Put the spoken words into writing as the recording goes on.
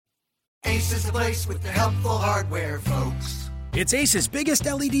Ace is the place with the helpful hardware, folks. It's Ace's biggest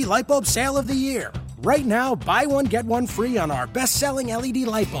LED light bulb sale of the year. Right now, buy one, get one free on our best-selling LED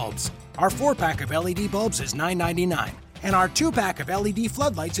light bulbs. Our 4-pack of LED bulbs is $9.99, and our 2-pack of LED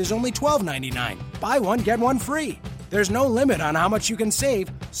floodlights is only $12.99. Buy one, get one free. There's no limit on how much you can save,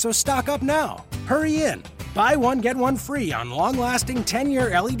 so stock up now. Hurry in. Buy one, get one free on long-lasting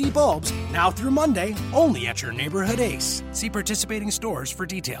 10-year LED bulbs now through Monday, only at your neighborhood Ace. See participating stores for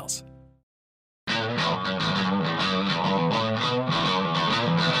details.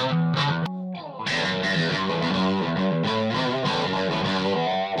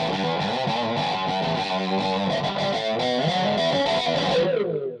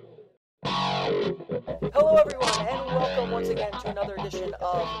 Hello, everyone, and welcome once again to another edition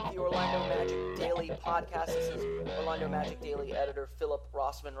of the Orlando Magic Daily Podcast. This is Orlando Magic Daily editor Philip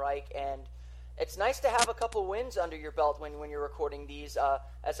Rossman-Reich, and it's nice to have a couple wins under your belt when you're recording these,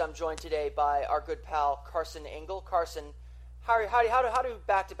 as I'm joined today by our good pal Carson Engel. Carson, how do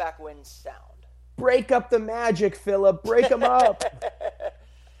back-to-back wins sound? Break up the Magic, Philip. Break them up.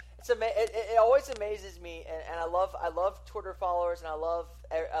 It always amazes me, and I love Twitter followers, and I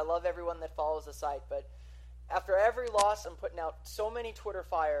love everyone that follows the site. But after every loss, I'm putting out so many Twitter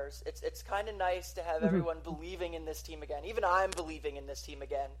fires. It's kind of nice to have everyone believing in this team again. Even I'm believing in this team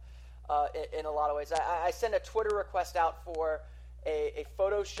again. In a lot of ways, I sent a Twitter request out for a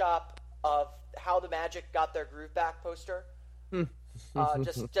Photoshop of how the Magic got their groove back poster.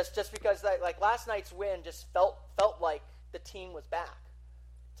 Just because like last night's win just felt like the team was back.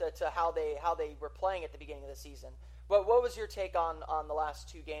 To how they were playing at the beginning of the season. What was your take on the last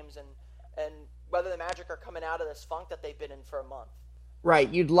two games and whether the Magic are coming out of this funk that they've been in for a month? Right.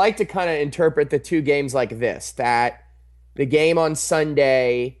 You'd like to kind of interpret the two games like this, that the game on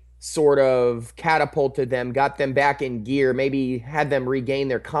Sunday sort of catapulted them, got them back in gear, maybe had them regain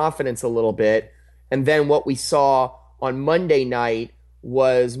their confidence a little bit. And then what we saw on Monday night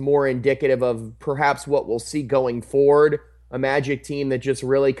was more indicative of perhaps what we'll see going forward. A Magic team that just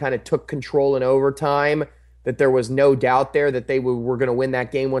really kind of took control in overtime, that there was no doubt there that they were going to win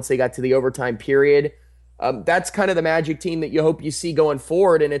that game once they got to the overtime period. That's kind of the Magic team that you hope you see going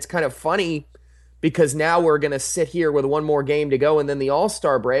forward, and it's kind of funny because now we're going to sit here with one more game to go and then the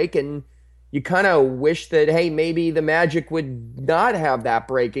All-Star break, and you kind of wish that, hey, maybe the Magic would not have that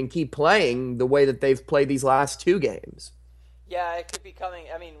break and keep playing the way that they've played these last two games. Yeah, it could be coming.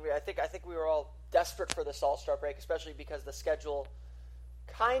 I mean, I think we were all desperate for this All-Star break, especially because the schedule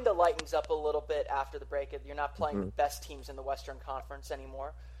kind of lightens up a little bit after the break. You're not playing the best teams in the Western Conference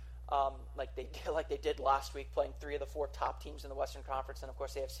anymore, like they did last week, playing 3 of the 4 top teams in the Western Conference, and of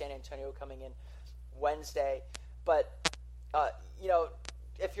course they have San Antonio coming in Wednesday. But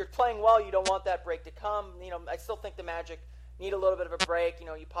if you're playing well, you don't want that break to come. I still think the Magic need a little bit of a break.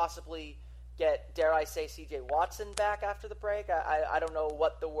 You possibly get, dare I say, C.J. Watson back after the break. I don't know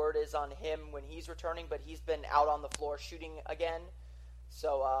what the word is on him when he's returning, but he's been out on the floor shooting again.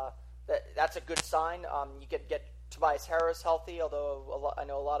 So that's a good sign. You get Tobias Harris healthy, although I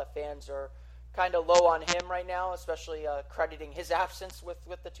know a lot of fans are kind of low on him right now, especially crediting his absence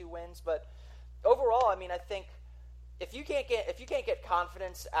with the 2 wins. But overall, I mean, I think if you can't get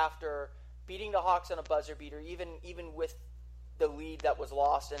confidence after beating the Hawks on a buzzer beater, even with the lead that was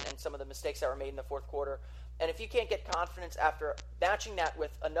lost and some of the mistakes that were made in the fourth quarter. And if you can't get confidence after matching that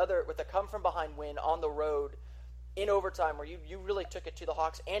with a come from behind win on the road in overtime where you really took it to the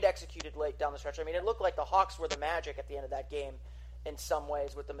Hawks and executed late down the stretch. I mean, it looked like the Hawks were the Magic at the end of that game in some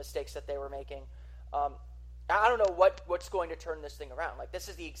ways with the mistakes that they were making. I don't know what's going to turn this thing around. Like, this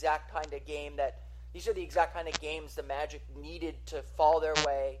is the exact kind of game these are the exact kind of games the Magic needed to fall their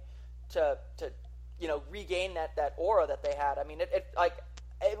way to regain that aura that they had. I mean,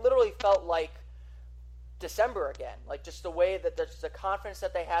 it literally felt like December again. Like, just the way that the confidence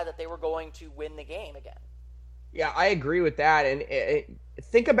that they had that they were going to win the game again. Yeah, I agree with that. And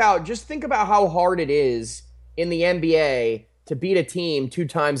think about how hard it is in the NBA to beat a team 2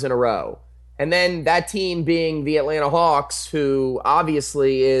 times in a row. And then that team being the Atlanta Hawks, who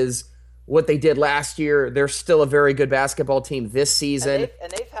obviously is what they did last year. They're still a very good basketball team this season.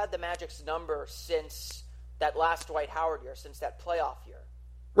 And they've had the Magic's number since that last Dwight Howard year, since that playoff year.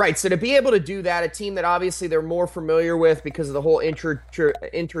 Right, so to be able to do that, a team that obviously they're more familiar with because of the whole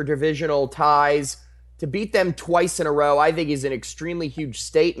interdivisional ties, to beat them twice in a row, I think is an extremely huge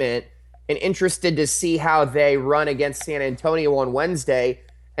statement, and interested to see how they run against San Antonio on Wednesday.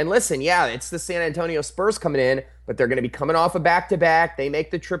 And listen, yeah, it's the San Antonio Spurs coming in, but they're going to be coming off a back-to-back. They make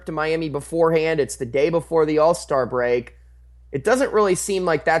the trip to Miami beforehand. It's the day before the All-Star break. It doesn't really seem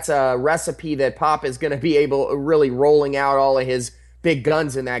like that's a recipe that Pop is going to be able really rolling out all of his big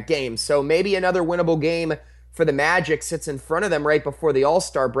guns in that game. So maybe another winnable game for the Magic sits in front of them right before the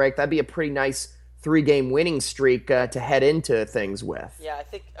All-Star break. That'd be a pretty nice 3-game winning streak to head into things with. Yeah,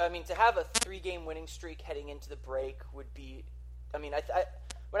 I mean, to have a 3-game winning streak heading into the break would be, I mean,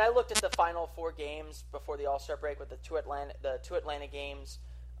 when I looked at the final 4 games before the All-Star break with the two Atlanta games,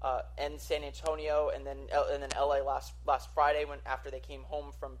 and San Antonio, and then LA last Friday after they came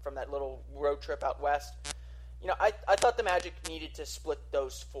home from that little road trip out west, I thought the Magic needed to split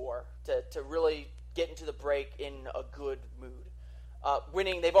those 4 to really get into the break in a good mood.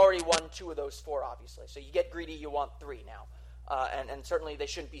 Winning, they've already won 2 of those 4, obviously. So you get greedy, you want 3 now. And certainly they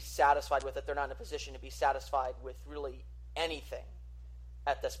shouldn't be satisfied with it. They're not in a position to be satisfied with really anything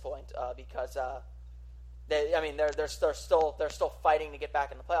at this point because they're still fighting to get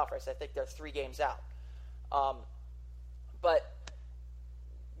back in the playoff race. I think they're 3 games out. But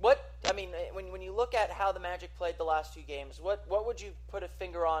when you look at how the Magic played the last 2 games, what would you put a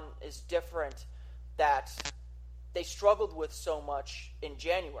finger on is different that they struggled with so much in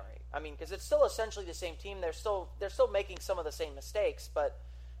January? I mean, because it's still essentially the same team. They're still making some of the same mistakes, but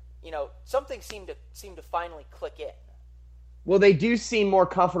something seemed to finally click in. Well, they do seem more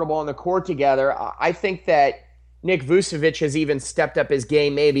comfortable on the court together. I think that Nick Vucevic has even stepped up his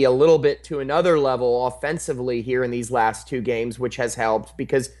game maybe a little bit to another level offensively here in these last 2 games, which has helped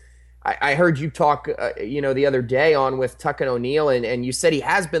because I heard you talk, the other day on with Tuck and O'Neal, and you said he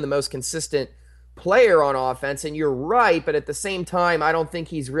has been the most consistent player on offense, and you're right, but at the same time, I don't think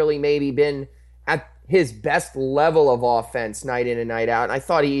he's really maybe been at his best level of offense night in and night out. And I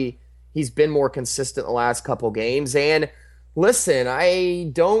thought he's been more consistent the last couple games. And listen,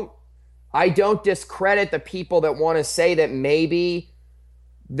 I don't discredit the people that want to say that maybe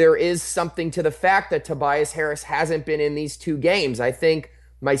there is something to the fact that Tobias Harris hasn't been in these 2 games. I think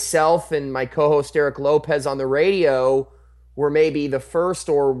myself and my co-host Eric Lopez on the radio were maybe the first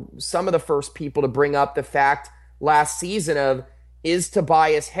or some of the first people to bring up the fact last season of, is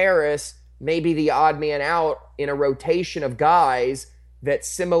Tobias Harris maybe the odd man out in a rotation of guys that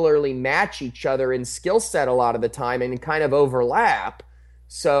similarly match each other in skill set a lot of the time and kind of overlap?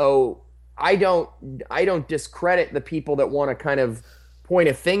 So I don't discredit the people that want to kind of point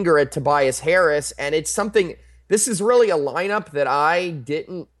a finger at Tobias Harris, and it's something, this is really a lineup that I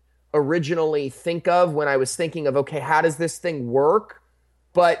didn't originally think of when I was thinking of, okay, how does this thing work?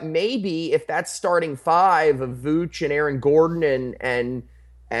 But maybe if that starting 5 of Vooch and Aaron Gordon and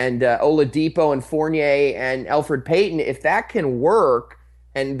Oladipo and Fournier and Elfrid Payton, if that can work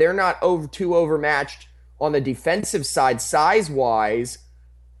and they're not too overmatched on the defensive side size-wise,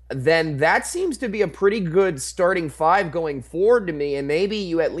 then that seems to be a pretty good starting 5 going forward to me. And maybe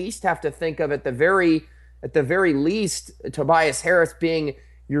you at least have to think of at the very least Tobias Harris being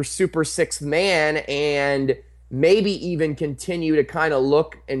your super 6th man, and maybe even continue to kind of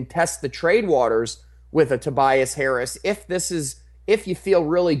look and test the trade waters with a Tobias Harris if you feel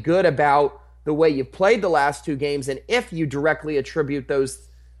really good about the way you've played the last 2 games, and if you directly attribute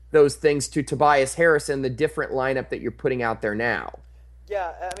those things to Tobias Harris and the different lineup that you're putting out there now.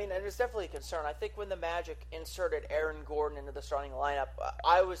 Yeah, I mean, and there's definitely a concern. I think when the Magic inserted Aaron Gordon into the starting lineup,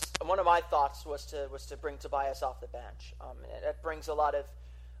 one of my thoughts was to bring Tobias off the bench. It brings a lot of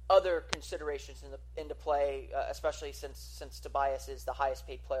other considerations into play, especially since Tobias is the highest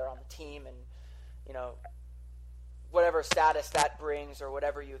paid player on the team, and whatever status that brings or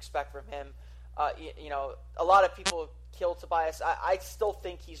whatever you expect from him. A lot of people kill Tobias. I still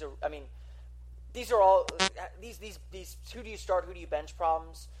think these are all these who do you start, who do you bench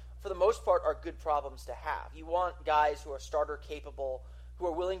problems, for the most part, are good problems to have. You want guys who are starter capable, who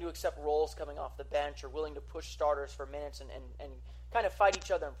are willing to accept roles coming off the bench, or willing to push starters for minutes and kind of fight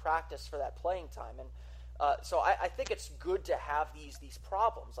each other in practice for that playing time. And so I think it's good to have these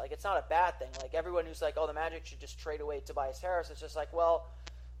problems. Like, it's not a bad thing. Like, everyone who's like, oh, the Magic should just trade away Tobias Harris, it's just like, well,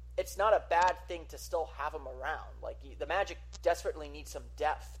 it's not a bad thing to still have him around. Like, the Magic desperately need some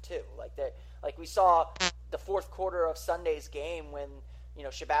depth too. Like we saw the fourth quarter of Sunday's game when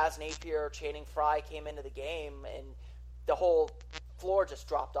Shabazz Napier, Channing Frye came into the game, and the whole floor just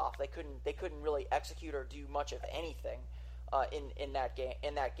dropped off. They couldn't really execute or do much of anything in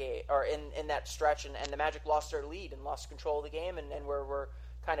that stretch, and the Magic lost their lead and lost control of the game, and were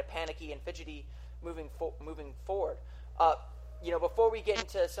kind of panicky and fidgety moving forward. Before we get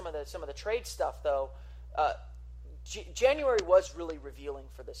into some of the trade stuff, though, January was really revealing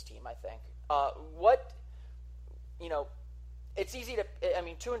for this team, I think. It's easy to,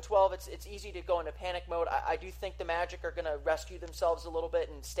 2-12, it's easy to go into panic mode. I do think the Magic are going to rescue themselves a little bit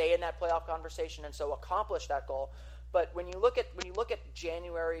and stay in that playoff conversation, and so accomplish that goal. But when you look at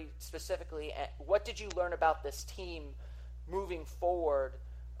January specifically, what did you learn about this team moving forward,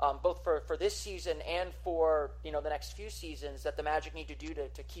 both for this season and for the next few seasons, that the Magic need to do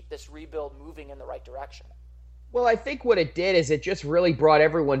to keep this rebuild moving in the right direction? Well, I think what it did is it just really brought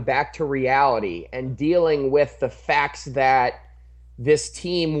everyone back to reality and dealing with the facts that this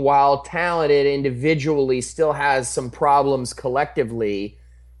team, while talented individually, still has some problems collectively.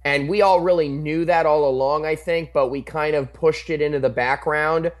 And we all really knew that all along, I think, but we kind of pushed it into the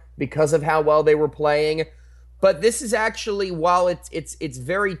background because of how well they were playing. But this is actually, while it's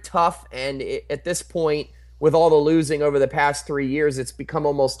very tough, and at this point, with all the losing over the past 3 years, it's become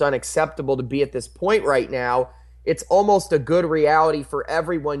almost unacceptable to be at this point right now. It's almost a good reality for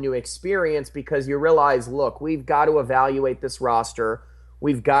everyone to experience, because you realize, look, we've got to evaluate this roster.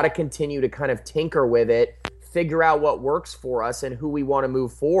 We've got to continue to kind of tinker with it, figure out what works for us and who we want to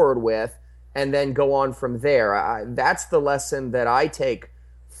move forward with, and then go on from there. That's the lesson that I take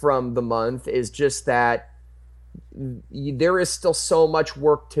from the month, is just that there is still so much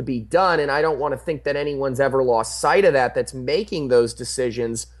work to be done, and I don't want to think that anyone's ever lost sight of that that's making those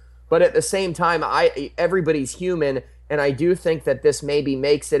decisions. But at the same time, everybody's human, and I do think that this maybe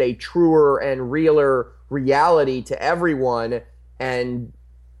makes it a truer and realer reality to everyone, and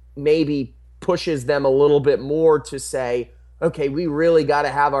maybe pushes them a little bit more to say, okay, we really got to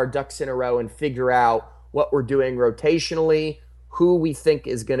have our ducks in a row and figure out what we're doing rotationally, who we think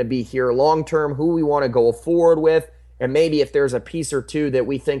is going to be here long term, who we want to go forward with, and maybe if there's a piece or two that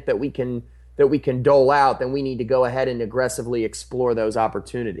we think that we can dole out, then we need to go ahead and aggressively explore those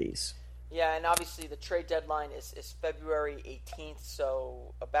opportunities. Yeah, and obviously the trade deadline is February 18th,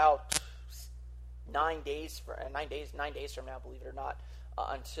 so about 9 days from now, believe it or not,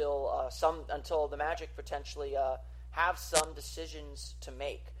 until the Magic potentially have some decisions to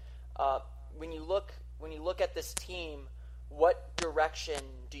make. When you look at this team, what direction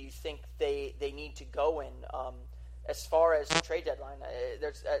do you think they need to go in as far as the trade deadline?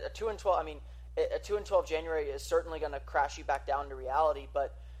 There's a 2-12. I mean, a 2-12 January is certainly going to crash you back down to reality.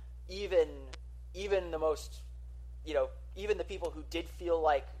 But even the most, even the people who did feel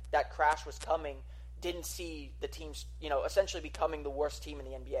like that crash was coming didn't see the teams, essentially becoming the worst team in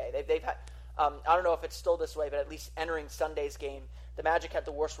the NBA. They've had. I don't know if it's still this way, but at least entering Sunday's game, the Magic had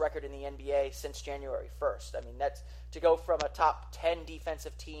the worst record in the NBA since January 1st. I mean, that's to go from a top 10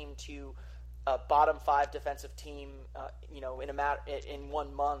 defensive team to a bottom 5 defensive team, in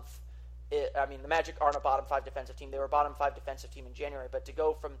 1 month. The Magic aren't a bottom 5 defensive team. They were a bottom 5 defensive team in January, but to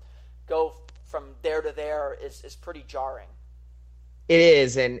go from there to there is pretty jarring. It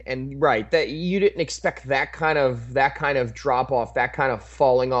is, and right, that you didn't expect that kind of drop off, that kind of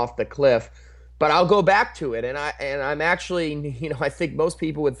falling off the cliff. But I'll go back to it, and I'm actually, I think most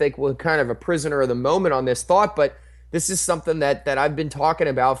people would think we're kind of a prisoner of the moment on this thought, but this is something that I've been talking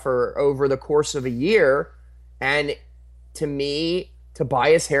about for over the course of a year, and to me,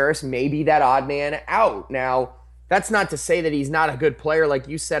 Tobias Harris may be that odd man out. Now, that's not to say that he's not a good player, like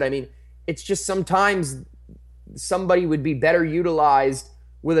you said. I mean, it's just sometimes somebody would be better utilized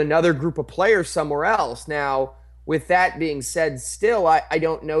with another group of players somewhere else. Now, with that being said, still, I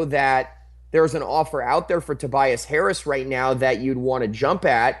don't know that there's an offer out there for Tobias Harris right now that you'd want to jump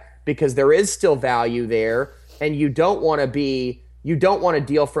at, because there is still value there, and you don't want to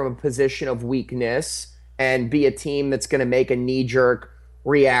deal from a position of weakness and be a team that's going to make a knee-jerk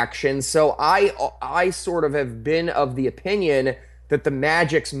reaction. So I sort of have been of the opinion that the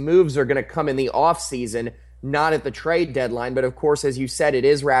Magic's moves are going to come in the offseason, not at the trade deadline. But of course, as you said, it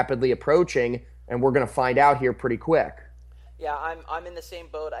is rapidly approaching, and we're going to find out here pretty quick. Yeah, I'm in the same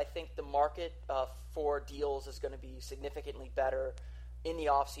boat. I think the market for deals is going to be significantly better in the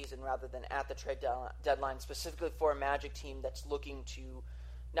offseason rather than at the trade deadline, specifically for a Magic team that's looking to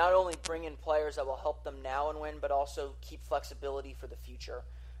not only bring in players that will help them now and win, but also keep flexibility for the future.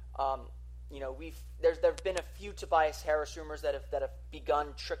 There've been a few Tobias Harris rumors that have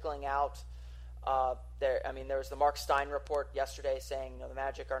begun trickling out. There was the Mark Stein report yesterday saying the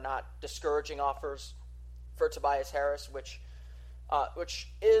Magic are not discouraging offers for Tobias Harris, which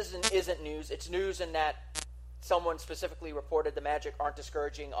is and isn't news. It's news in that someone specifically reported the Magic aren't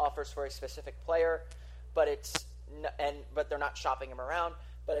discouraging offers for a specific player, but they're not shopping him around.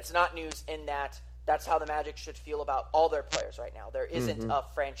 But it's not news in that that's how the Magic should feel about all their players right now. There isn't a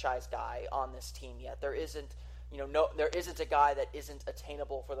franchise guy on this team yet. There isn't, there isn't a guy that isn't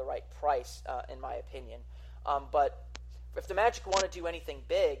attainable for the right price, in my opinion. But if the Magic want to do anything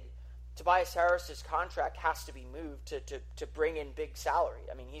big, Tobias Harris's contract has to be moved to bring in big salary.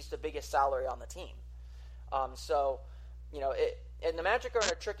 I mean, he's the biggest salary on the team. And the Magic are in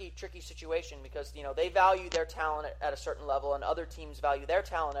a tricky situation because they value their talent at a certain level, and other teams value their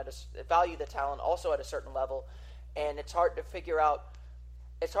talent value the talent also at a certain level, and it's hard to figure out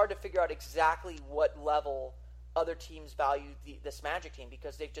exactly what level other teams value this Magic team,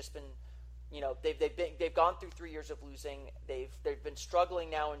 because they've just been, they've gone through 3 years of losing. They've been struggling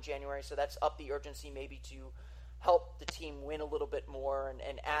now in January, so that's up the urgency maybe to help the team win a little bit more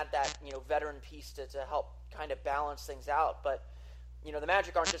and add that veteran piece to help kind of balance things out. But the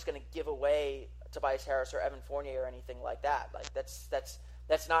Magic aren't just going to give away Tobias Harris or Evan Fournier or anything like that. Like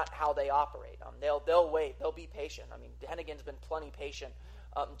that's not how they operate. They'll wait. They'll be patient. I mean, Hennigan's been plenty patient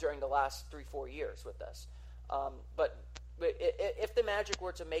during the last 3-4 years with this. But if the Magic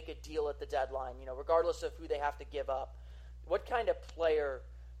were to make a deal at the deadline, regardless of who they have to give up, what kind of player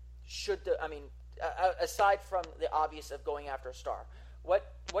aside from the obvious of going after a star,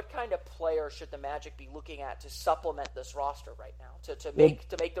 what kind of player should the Magic be looking at to supplement this roster right now to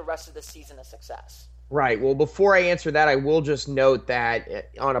make the rest of the season a success? Right. Well, before I answer that, I will just note that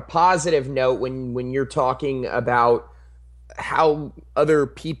on a positive note, when you're talking about how other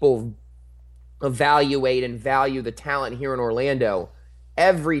people evaluate and value the talent here in Orlando,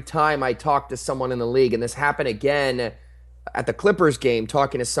 every time I talk to someone in the league, and this happened again at the Clippers game,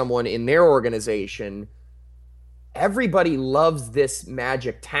 talking to someone in their organization, everybody loves this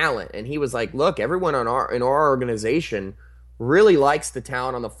Magic talent. And he was like, look, everyone in our organization really likes the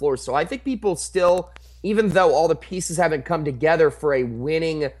talent on the floor. So I think people still, even though all the pieces haven't come together for a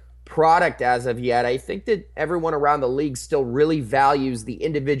winning product as of yet, I think that everyone around the league still really values the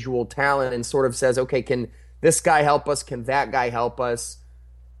individual talent and sort of says, okay, can this guy help us? Can that guy help us?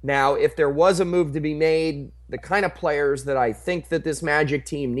 Now, if there was a move to be made, the kind of players that I think that this Magic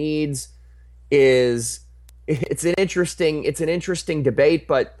team needs it's an interesting debate,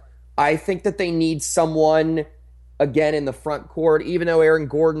 but I think that they need someone again in the front court, even though Aaron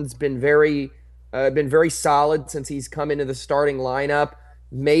Gordon's been very solid since he's come into the starting lineup.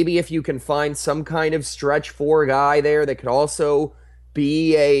 Maybe if you can find some kind of stretch four guy there that could also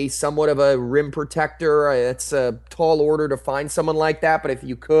be a somewhat of a rim protector. It's a tall order to find someone like that, but if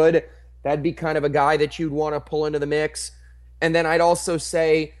you could, that'd be kind of a guy that you'd want to pull into the mix. And then I'd also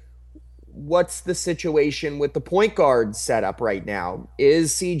say, what's the situation with the point guard setup right now?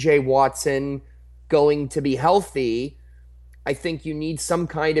 Is CJ Watson going to be healthy? I think you need some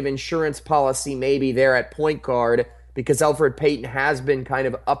kind of insurance policy maybe there at point guard, because Elfrid Payton has been kind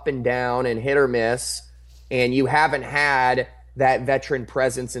of up and down and hit or miss, and you haven't had that veteran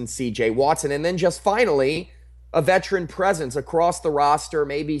presence in CJ Watson. And then just finally, a veteran presence across the roster,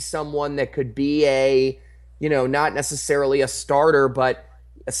 maybe someone that could be not necessarily a starter, but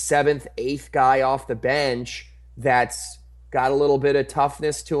a 7th, 8th guy off the bench that's got a little bit of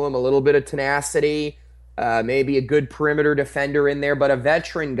toughness to him, a little bit of tenacity, maybe a good perimeter defender in there, but a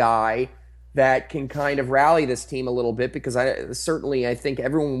veteran guy that can kind of rally this team a little bit, because I think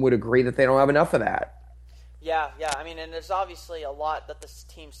everyone would agree that they don't have enough of that. Yeah. I mean, and there's obviously a lot that this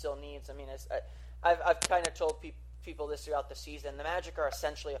team still needs. I mean, I've kind of told people this throughout the season. The Magic are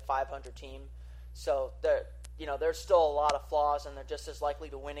essentially a 500 team, so there's still a lot of flaws, and they're just as likely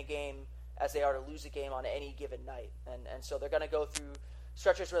to win a game as they are to lose a game on any given night. And so they're going to go through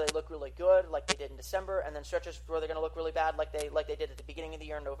stretches where they look really good, like they did in December, and then stretches where they're going to look really bad, like they did at the beginning of the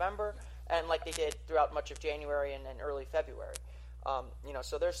year in November, and like they did throughout much of January and early February.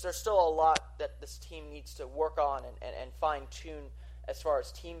 So there's still a lot that this team needs to work on and fine tune as far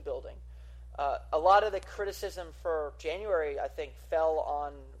as team building. A lot of the criticism for January, I think, fell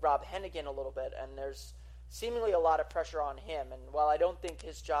on Rob Hennigan a little bit, and there's seemingly a lot of pressure on him. And while I don't think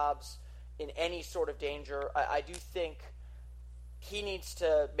his job's in any sort of danger, I do think he needs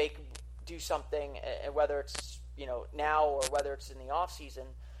to do something, whether it's now or whether it's in the off season,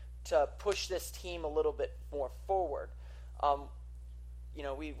 to push this team a little bit more forward.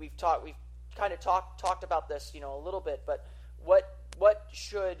 We've kind of talked about this a little bit, but what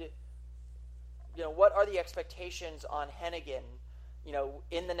are the expectations on Hennigan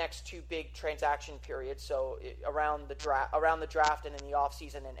in the next two big transaction periods, so around the draft and in the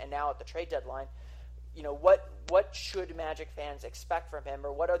offseason and now at the trade deadline? What should Magic fans expect from him,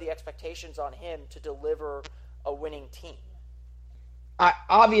 or what are the expectations on him to deliver a winning team?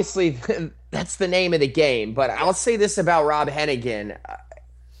 Obviously, that's the name of the game, but I'll say this about Rob Hennigan.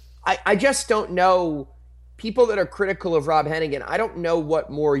 I just don't know. People that are critical of Rob Hennigan, I don't know what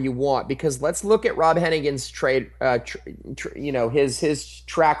more you want, because let's look at Rob Hennigan's his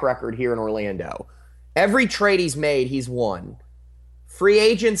track record here in Orlando. Every trade he's made, he's won. Free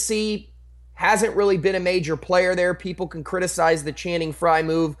agency, hasn't really been a major player there. People can criticize the Channing Frye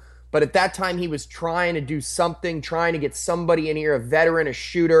move, but at that time he was trying to do something, trying to get somebody in here, a veteran, a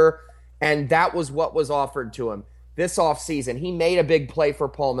shooter, and that was what was offered to him. This offseason, he made a big play for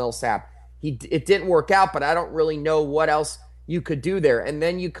Paul Millsap. it didn't work out, but I don't really know what else you could do there. And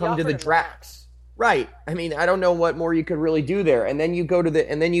then you come to the draft. Right. I mean, I don't know what more you could really do there. And then you go to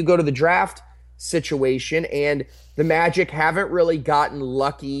the draft situation, and the Magic haven't really gotten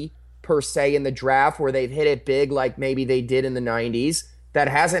lucky per se in the draft where they've hit it big like maybe they did in the 90s. That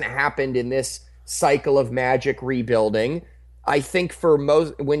hasn't happened in this cycle of Magic rebuilding. I think for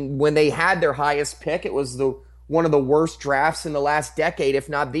most when they had their highest pick, it was one of the worst drafts in the last decade, if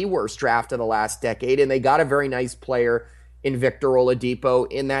not the worst draft of the last decade, and they got a very nice player in Victor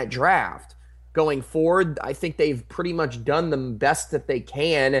Oladipo in that draft. Going forward, I think they've pretty much done the best that they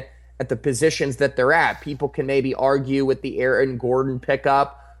can at the positions that they're at. People can maybe argue with the Aaron Gordon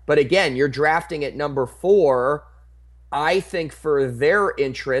pickup, but again, you're drafting at number 4. I think for their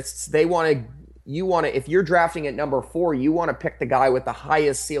interests, if you're drafting at number 4, you want to pick the guy with the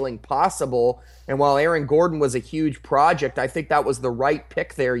highest ceiling possible. And while Aaron Gordon was a huge project, I think that was the right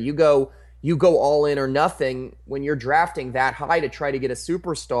pick there. You go all in or nothing when you're drafting that high to try to get a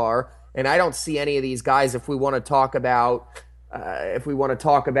superstar. And I don't see any of these guys, if we want to talk about, a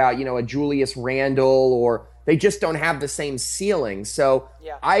Julius Randle, or they just don't have the same ceiling. So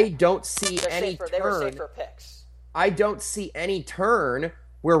yeah. I don't see any turn. They were safer picks. I don't see any turn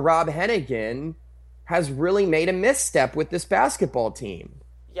where Rob Hennigan has really made a misstep with this basketball team.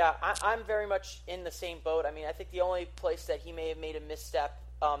 Yeah, I'm very much in the same boat. I mean, I think the only place that he may have made a misstep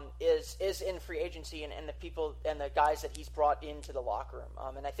is in free agency and the people and the guys that he's brought into the locker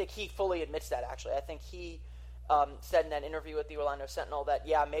room. And I think he fully admits that, actually. I think he said in that interview with the Orlando Sentinel that,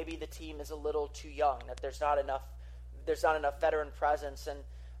 yeah, maybe the team is a little too young, that there's not enough veteran presence. And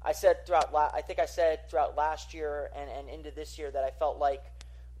I said throughout last year and into this year that I felt like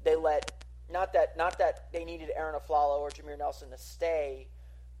they let not that they needed Aaron Aflalo or Jameer Nelson to stay,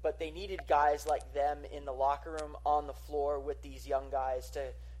 but they needed guys like them in the locker room, on the floor with these young guys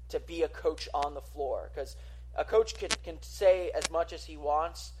to be a coach on the floor. Because a coach can say as much as he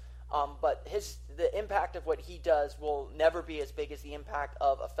wants, but the impact of what he does will never be as big as the impact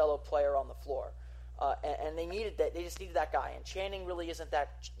of a fellow player on the floor. And they needed that. They just needed that guy. And Channing really isn't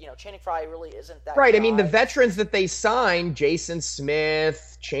that. Channing Frye really isn't that. Right. Guy. I mean, the veterans that they signed, Jason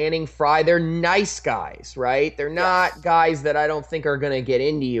Smith, Channing Frye, they're nice guys, right? They're not guys that I don't think are going to get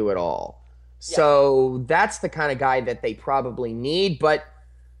into you at all. Yeah. So that's the kind of guy that they probably need. But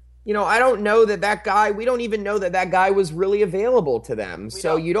I don't know that guy. We don't even know that guy was really available to them.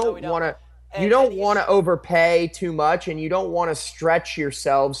 So you don't want to. You don't want to overpay too much, and you don't want to stretch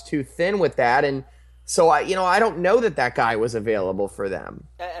yourselves too thin with that. And so I don't know that guy was available for them.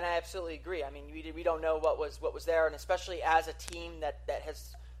 And I absolutely agree. I mean, we don't know what was there, and especially as a team that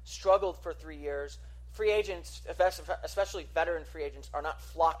has struggled for 3 years, free agents, especially veteran free agents, are not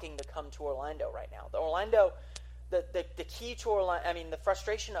flocking to come to Orlando right now. The key to Orlando, I mean, the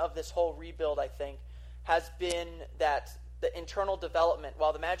frustration of this whole rebuild, I think, has been that the internal development,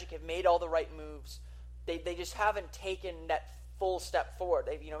 while the Magic have made all the right moves, they just haven't taken that full step forward.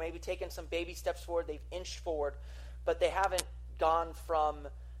 They've maybe taken some baby steps forward, they've inched forward, but they haven't gone from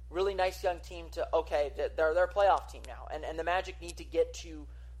really nice young team to, okay, they're a playoff team now, and the Magic need to get to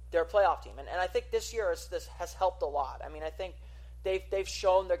their playoff team. And I think this year this has helped a lot. I mean, I think they've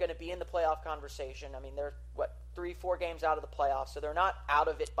shown they're going to be in the playoff conversation. I mean, they're 3-4 games out of the playoffs, so they're not out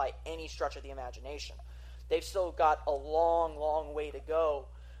of it by any stretch of the imagination. They've still got a long way to go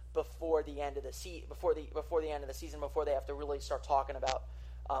before the end of the season. Before they have to really start talking about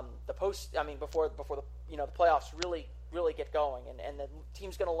the post. I mean, before the playoffs really get going, and the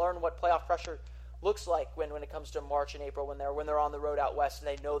team's going to learn what playoff pressure looks like when it comes to March and April when they're on the road out west, and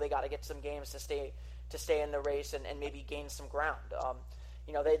they know they got to get some games to stay in the race and maybe gain some ground.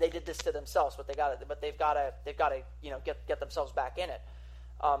 They did this to themselves, but they've got to get themselves back in it.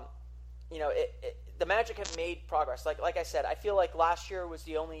 The Magic have made progress. Like I said, I feel like last year was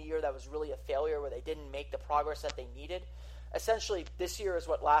the only year that was really a failure where they didn't make the progress that they needed. Essentially, this year is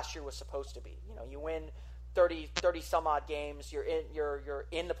what last year was supposed to be. You win 30 some odd games. You're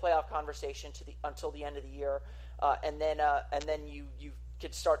in the playoff conversation until the end of the year, and then you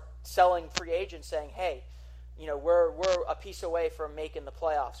could start selling free agents, saying, hey, we're a piece away from making the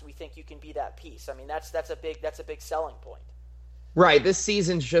playoffs. We think you can be that piece. I mean, that's a big selling point. Right. This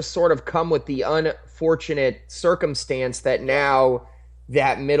season's just sort of come with the unfortunate circumstance that now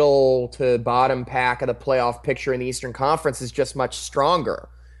that middle to bottom pack of the playoff picture in the Eastern Conference is just much stronger.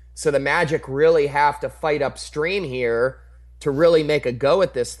 So the Magic really have to fight upstream here to really make a go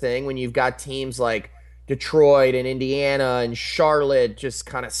at this thing when you've got teams like Detroit and Indiana and Charlotte just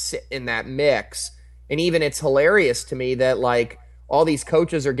kind of sit in that mix. And even it's hilarious to me that all these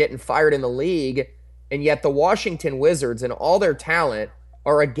coaches are getting fired in the league, and yet the Washington Wizards and all their talent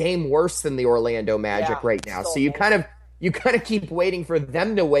are a game worse than the Orlando Magic Yeah, right now. still So you kind amazing. of you kind of keep waiting for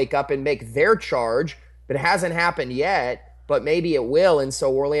them to wake up and make their charge, but it hasn't happened yet, but maybe it will. And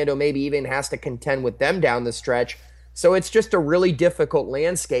so Orlando maybe even has to contend with them down the stretch. So it's just a really difficult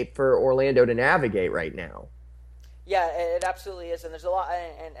landscape for Orlando to navigate right now. Yeah, it absolutely is, and there's a lot,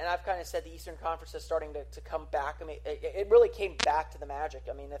 and I've kind of said the Eastern Conference is starting to come back. I mean, it really came back to the Magic.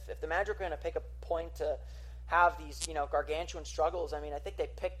 I mean, if the Magic are going to pick a point to have these, gargantuan struggles, I mean, I think they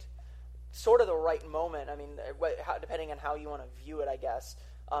picked sort of the right moment. I mean, depending on how you want to view it, I guess,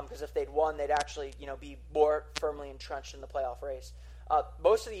 because if they'd won, they'd actually, be more firmly entrenched in the playoff race.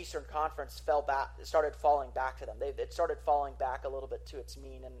 Most of the Eastern Conference started falling back to them. It started falling back a little bit to its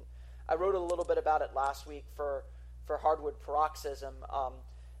mean, and I wrote a little bit about it last week for Hardwood Paroxysm.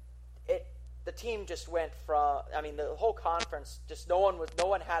 The team just went from, I mean, the whole conference, just no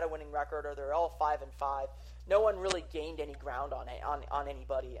one had a winning record, or they're all 5-5. No one really gained any ground on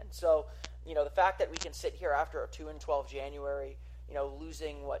anybody, and so the fact that we can sit here after a 2-12 January,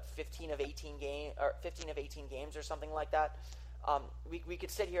 losing 15 of 18 games or something like that. We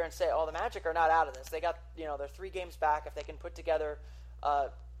could sit here and say, oh, the Magic are not out of this. They got they're 3 games back. If they can put together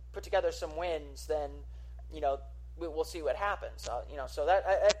some wins, then we'll see what happens. So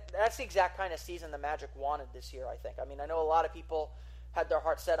that's the exact kind of season the Magic wanted this year, I think. I mean, I know a lot of people had their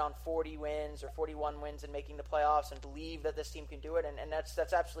heart set on 40 wins or 41 wins and making the playoffs and believe that this team can do it, and that's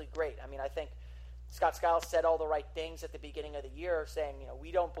absolutely great. I mean, I think Scott Skiles said all the right things at the beginning of the year, saying,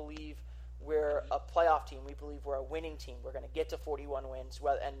 we don't believe we're a playoff team. We believe we're a winning team. We're going to get to 41 wins,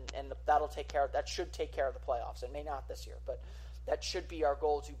 and that should take care of the playoffs. It may not this year, but that should be our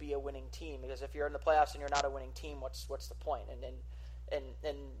goal, to be a winning team. Because if you're in the playoffs and you're not a winning team, what's the point? And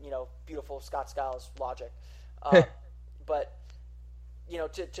beautiful Scott Skiles logic. But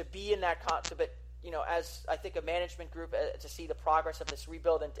to be in that as I think a management group, to see the progress of this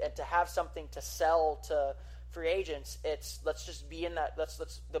rebuild and to have something to sell to free agents, let's just be in that.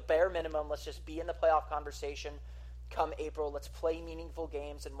 Let's the bare minimum. Let's just be in the playoff conversation come April. Let's play meaningful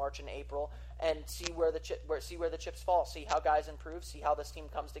games in March and April and see where the chips fall. See how guys improve. See how this team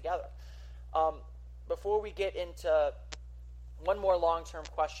comes together. Before we get into one more long-term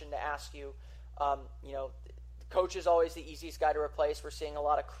question to ask you, coach is always the easiest guy to replace. We're seeing a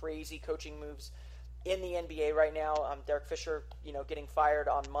lot of crazy coaching moves in the NBA right now. Derek Fisher, getting fired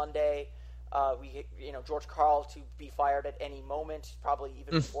on Monday. George Karl to be fired at any moment, probably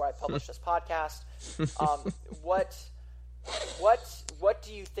even before I publish this podcast. What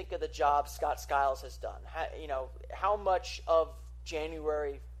do you think of the job Scott Skiles has done? How much of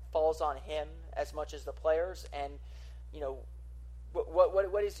January falls on him as much as the players, and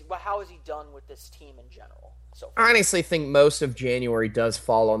how has he done with this team in general? So I honestly think most of January does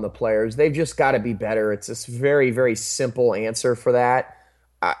fall on the players. They've just got to be better. It's this very, very simple answer for that.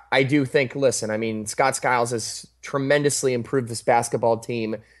 I do think, listen, I mean, Scott Skiles has tremendously improved this basketball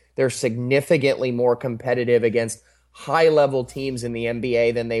team. They're significantly more competitive against high-level teams in the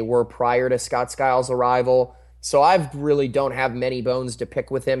NBA than they were prior to Scott Skiles' arrival. So I really don't have many bones to pick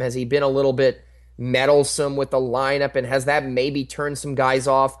with him. Has he been a little bit meddlesome with the lineup, and has that maybe turned some guys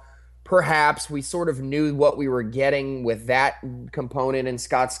off? Perhaps. We sort of knew what we were getting with that component in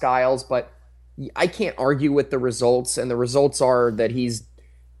Scott Skiles, but I can't argue with the results, and the results are that he's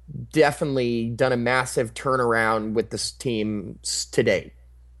definitely done a massive turnaround with this team to date.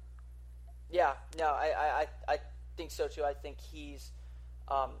 Yeah, no, I think so too. I think he's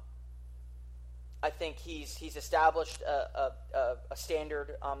established a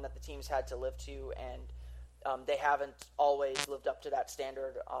standard that the team's had to live to, and they haven't always lived up to that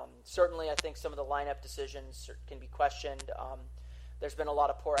standard. Certainly, I think some of the lineup decisions can be questioned. There's been a lot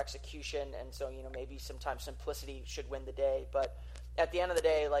of poor execution, and so maybe sometimes simplicity should win the day. But at the end of the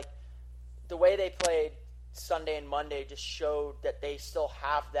day, like, the way they played Sunday and Monday just showed that they still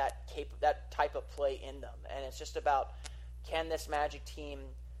have that type of play in them, and it's just about, can this Magic team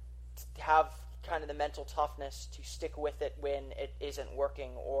have kind of the mental toughness to stick with it when it isn't working,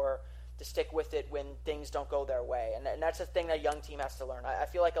 or to stick with it when things don't go their way. And that's the thing that a young team has to learn. I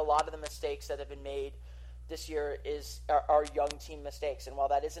feel like a lot of the mistakes that have been made this year are young team mistakes, and while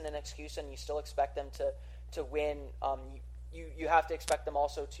that isn't an excuse and you still expect them to win, you have to expect them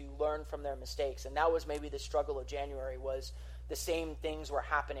also to learn from their mistakes. And that was maybe the struggle of January, was the same things were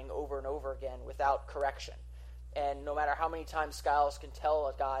happening over and over again without correction. And no matter how many times Skiles can tell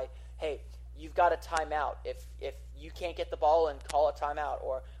a guy, hey, you've got a timeout. If you can't get the ball, and call a timeout,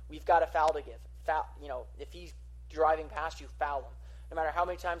 or we've got a foul to give. If he's driving past you, foul him. No matter how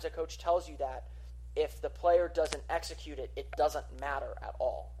many times a coach tells you that, if the player doesn't execute it, it doesn't matter at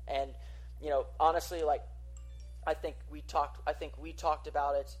all. And honestly, like, I think we talked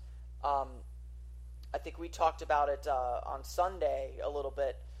about it. I think we talked about it on Sunday a little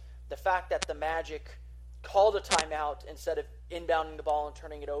bit. The fact that the Magic called a timeout instead of inbounding the ball and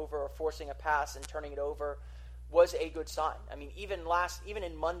turning it over, or forcing a pass and turning it over, was a good sign. I mean, even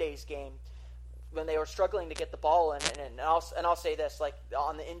in Monday's game, when they were struggling to get the ball in, and I'll say this, like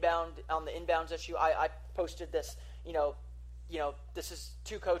on the inbounds issue, I posted this, this is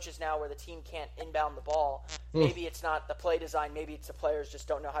two coaches now where the team can't inbound the ball. Maybe it's not the play design, maybe it's the players just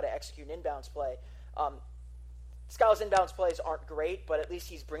don't know how to execute an inbounds play. Sky's inbounds plays aren't great, but at least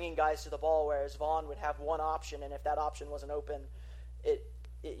he's bringing guys to the ball, whereas Vaughn would have one option, and if that option wasn't open,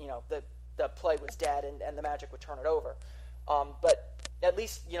 the play was dead, and the Magic would turn it over. But at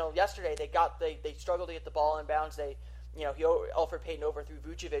least, yesterday they struggled to get the ball inbounds. Elfrid Payton overthrew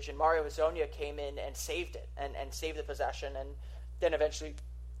Vucevic, and Mario Hezonja came in and saved it, and saved the possession, and then eventually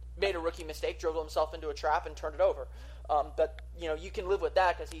made a rookie mistake, dribbled himself into a trap, and turned it over. But you can live with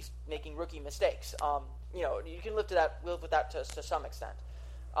that because he's making rookie mistakes. You can live with that to some extent,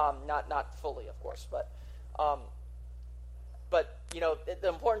 not fully, of course, but the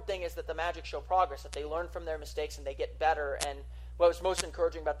important thing is that the Magic show progress, that they learn from their mistakes and they get better. And what was most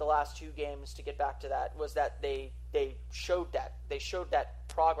encouraging about the last two games, to get back to that, was that they showed that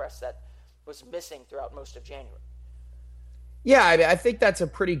progress that was missing throughout most of January. Yeah, I think that's a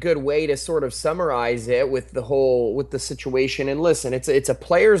pretty good way to sort of summarize it with the situation. And listen, it's a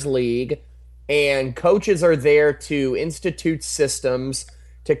players' league, and coaches are there to institute systems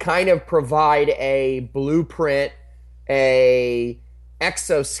to kind of provide a blueprint, a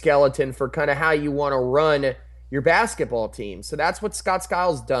exoskeleton for kind of how you want to run your basketball team. So that's what Scott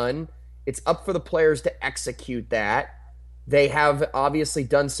Skiles done. It's up for the players to execute that. They have obviously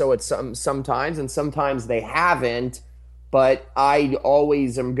done so at sometimes, and sometimes they haven't. But I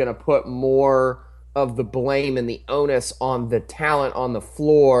always am going to put more of the blame and the onus on the talent on the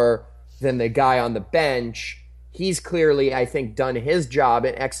floor than the guy on the bench. He's clearly, I think, done his job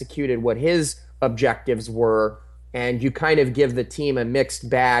and executed what his objectives were. And you kind of give the team a mixed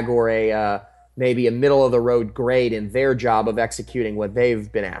bag, or maybe a middle-of-the-road grade in their job of executing what they've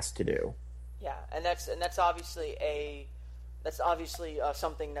been asked to do. Yeah, and that's obviously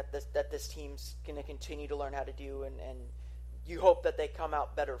something that this team's going to continue to learn how to do, and you hope that they come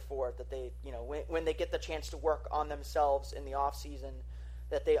out better for it, that they, when they get the chance to work on themselves in the off season,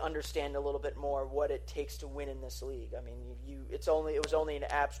 that they understand a little bit more what it takes to win in this league. I mean, it was only an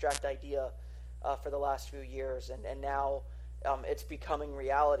abstract idea for the last few years, and now it's becoming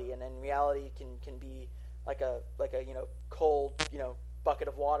reality, and then reality can be like a cold bucket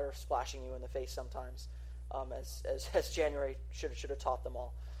of water splashing you in the face sometimes, as January should have taught them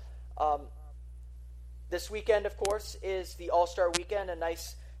all. This weekend, of course, is the All-Star Weekend. A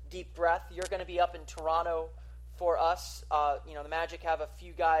nice deep breath. You're going to be up in Toronto for us. The Magic have a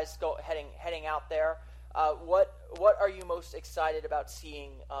few guys heading out there. What are you most excited about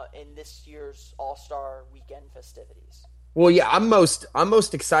seeing in this year's All-Star Weekend festivities? Well, yeah, I'm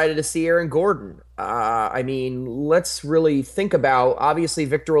most excited to see Aaron Gordon. Let's really think about, obviously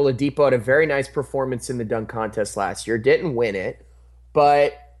Victor Oladipo had a very nice performance in the dunk contest last year. Didn't win it,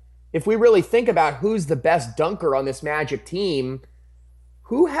 but if we really think about who's the best dunker on this Magic team,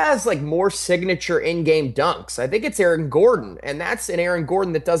 who has more signature in-game dunks? I think it's Aaron Gordon, and that's an Aaron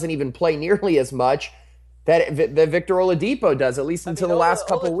Gordon that doesn't even play nearly as much that Victor Oladipo does, at least until the last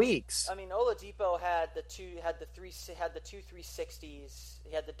couple weeks. I mean, Oladipo had the two 360s.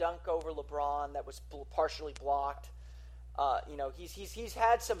 He had the dunk over LeBron that was partially blocked. He's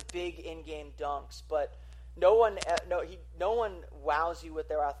had some big in-game dunks, but no one wows you with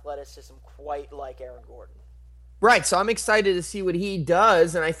their athleticism quite like Aaron Gordon. Right, so I'm excited to see what he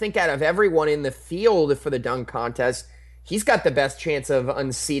does, and I think out of everyone in the field for the dunk contest, he's got the best chance of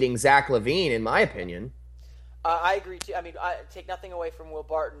unseating Zach LaVine, in my opinion. I agree too. I mean, I take nothing away from Will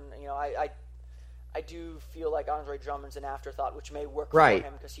Barton. I do feel like Andre Drummond's an afterthought, which may work for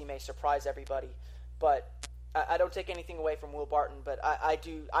him because he may surprise everybody. But I don't take anything away from Will Barton. But I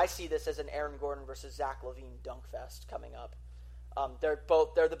see this as an Aaron Gordon versus Zach LaVine dunk fest coming up. They're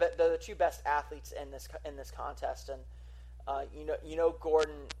the two best athletes in this contest, and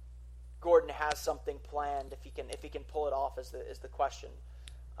Gordon has something planned. If he can pull it off is the question.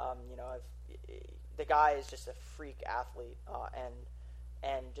 The guy is just a freak athlete,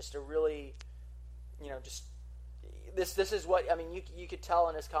 and just a really, this is what I mean. You could tell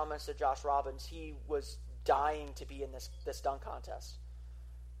in his comments to Josh Robbins, he was dying to be in this dunk contest.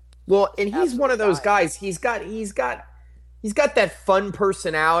 Well, and he's one of those guys. He's got that fun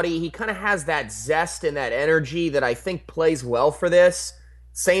personality. He kind of has that zest and that energy that I think plays well for this.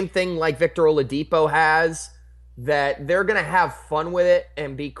 Same thing like Victor Oladipo has. that they're going to have fun with it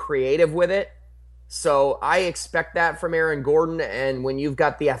and be creative with it. So I expect that from Aaron Gordon. And when you've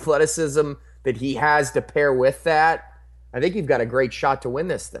got the athleticism that he has to pair with that, I think you've got a great shot to win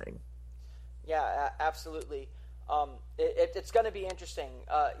this thing. Yeah, absolutely. It's going to be interesting.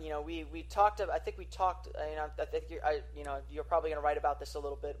 We talked. I think we talked. I think you're probably going to write about this a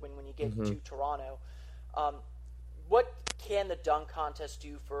little bit when you get to Toronto. What can the dunk contest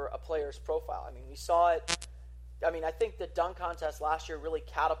do for a player's profile? I mean, we saw it. I mean, I think the dunk contest last year really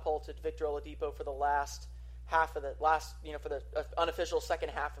catapulted Victor Oladipo for the for the unofficial second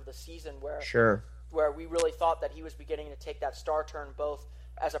half of the season, where we really thought that he was beginning to take that star turn both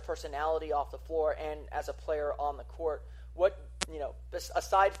as a personality off the floor and as a player on the court.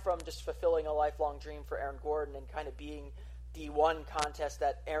 Aside from just fulfilling a lifelong dream for Aaron Gordon and kind of being the one contest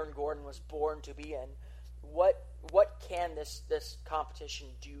that Aaron Gordon was born to be in, what can this competition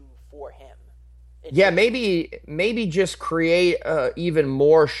do for him? Maybe just create even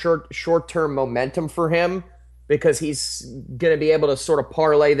more short-term momentum for him, because he's going to be able to sort of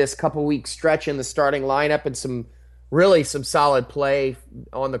parlay this couple-week stretch in the starting lineup and some solid play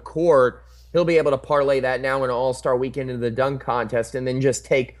on the court. He'll be able to parlay that now in an all-star weekend into the dunk contest, and then just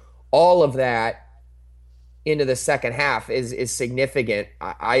take all of that into the second half is significant.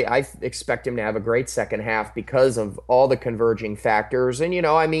 I expect him to have a great second half because of all the converging factors.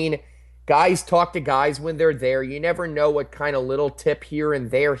 And, guys talk to guys when they're there. You never know what kind of little tip here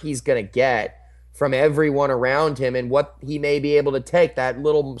and there he's going to get from everyone around him and what he may be able to take, that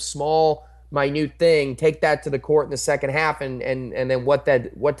little small, minute thing, take that to the court in the second half, and then what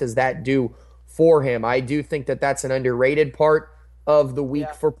does that do for him? I do think that that's an underrated part of the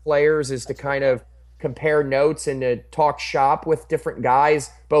week for players, is to kind of compare notes and to talk shop with different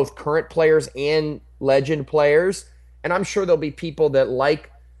guys, both current players and legend players. And I'm sure there'll be people that like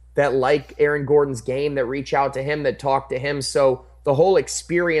Aaron Gordon's game, that reach out to him, that talk to him. So the whole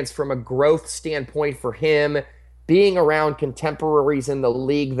experience from a growth standpoint for him, being around contemporaries in the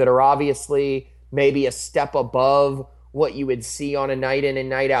league that are obviously maybe a step above what you would see on a night in and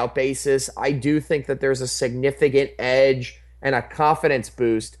night out basis, I do think that there's a significant edge and a confidence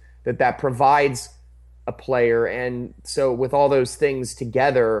boost that provides a player. And so with all those things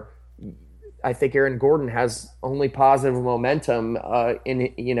together, I think Aaron Gordon has only positive momentum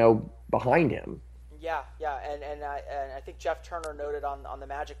behind him. Yeah, and I think Jeff Turner noted on the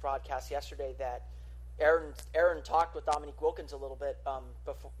Magic broadcast yesterday that Aaron talked with Dominique Wilkins a little bit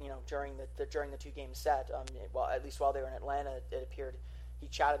before, during the 2-game set. At least while they were in Atlanta, it appeared he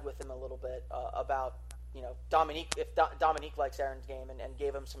chatted with him a little bit about Dominique, if Dominique likes Aaron's game, and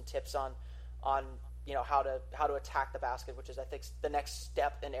gave him some tips on how to attack the basket, which is, I think, the next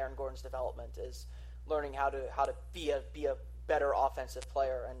step in Aaron Gordon's development, is learning how to be a better offensive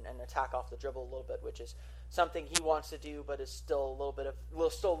player and attack off the dribble a little bit, which is something he wants to do, but is still a little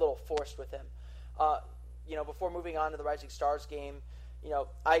forced with him. Before moving on to the Rising Stars game,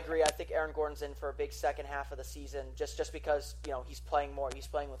 I agree. I think Aaron Gordon's in for a big second half of the season, just because he's playing more. He's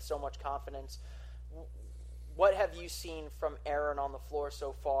playing with so much confidence. What have you seen from Aaron on the floor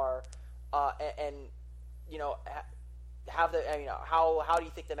so far? How do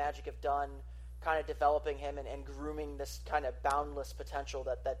you think the Magic have done kind of developing him and grooming this kind of boundless potential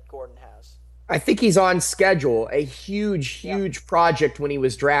that Gordon has? I think he's on schedule, a huge project when he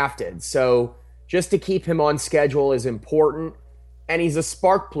was drafted. So just to keep him on schedule is important. And he's a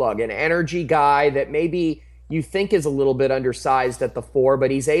spark plug, an energy guy that maybe you think is a little bit undersized at the 4,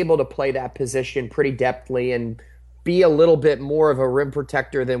 but he's able to play that position pretty depthly and be a little bit more of a rim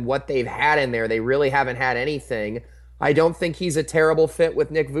protector than what they've had in there. They really haven't had anything. I don't think he's a terrible fit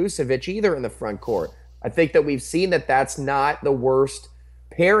with Nick Vucevic either in the front court. I think that we've seen that that's not the worst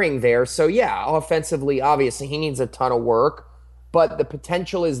pairing there. So yeah, offensively, obviously he needs a ton of work, but the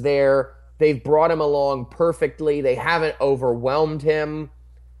potential is there. They've brought him along perfectly. They haven't overwhelmed him.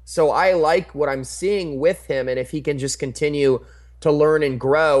 So I like what I'm seeing with him, and if he can just continue to learn and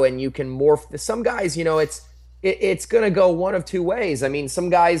grow, and you can morph. Some guys, it's going to go one of two ways. I mean,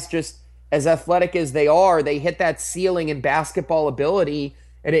 some guys, just as athletic as they are, they hit that ceiling in basketball ability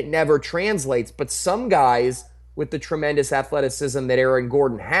and it never translates. But some guys with the tremendous athleticism that Aaron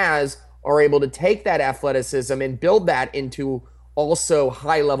Gordon has are able to take that athleticism and build that into also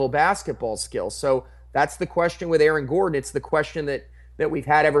high-level basketball skills. So that's the question with Aaron Gordon. It's the question that we've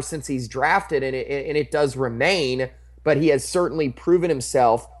had ever since he's drafted, and it does remain, but he has certainly proven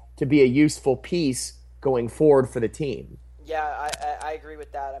himself to be a useful piece going forward for the team. Yeah, I agree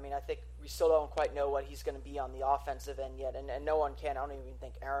with that. I mean, I think we still don't quite know what he's going to be on the offensive end yet, and no one can. I don't even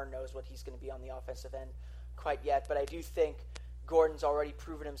think Aaron knows what he's going to be on the offensive end quite yet, but I do think Gordon's already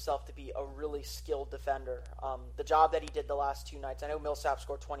proven himself to be a really skilled defender. The job that he did the last 2 nights, I know Millsap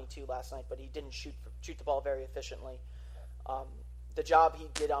scored 22 last night, but he didn't shoot the ball very efficiently. The job he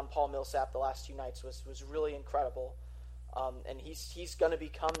did on Paul Millsap the last 2 nights was really incredible. And he's going to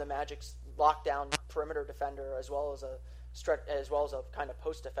become the Magic's lockdown perimeter defender as well as a kind of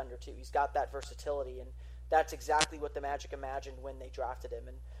post defender too. He's got that versatility, and that's exactly what the Magic imagined when they drafted him.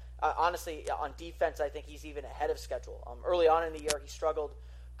 And honestly, on defense, I think he's even ahead of schedule. Early on in the year, he struggled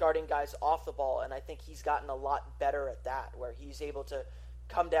guarding guys off the ball, and I think he's gotten a lot better at that, where he's able to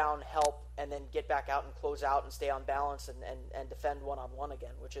come down, help, and then get back out and close out and stay on balance and defend one-on-one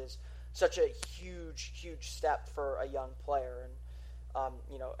again, which is such a huge, huge step for a young player. And,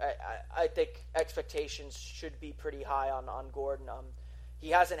 I think expectations should be pretty high on Gordon. He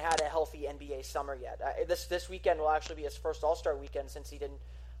hasn't had a healthy NBA summer yet. This weekend will actually be his first All-Star weekend since he didn't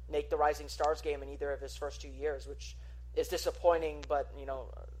make the Rising Stars game in either of his first 2 years, which is disappointing, but,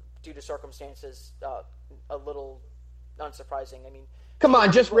 due to circumstances, a little unsurprising. I mean, come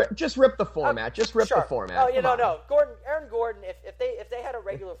on, just rip the format. Just rip sure. the format. Oh, no. Aaron Gordon. If they had a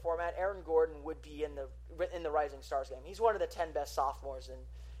regular format, Aaron Gordon would be in the Rising Stars game. He's one of the 10 best sophomores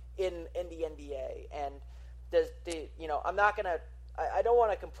in the NBA, and I'm not gonna. I don't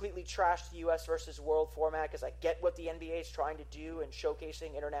want to completely trash the U.S. versus World format because I get what the NBA is trying to do in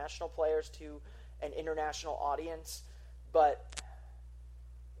showcasing international players to an international audience, but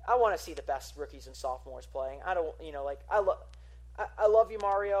I want to see the best rookies and sophomores playing. I don't, I love you,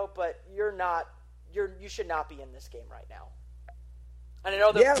 Mario, but you should not be in this game right now. And I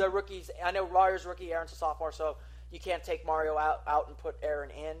know the rookies. I know Mario's rookie, Aaron's a sophomore, so you can't take Mario out and put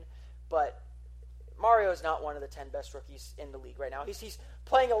Aaron in, but Mario is not one of the 10 best rookies in the league right now. He's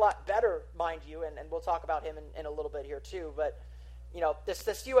playing a lot better, mind you, and we'll talk about him in a little bit here too. But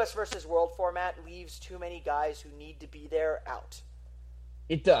this U.S. versus World format leaves too many guys who need to be there out.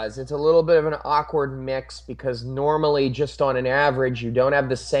 It does. It's a little bit of an awkward mix because normally, just on an average, you don't have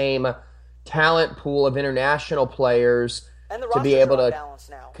the same talent pool of international players to be able to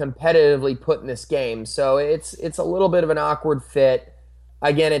competitively put in this game. So it's a little bit of an awkward fit.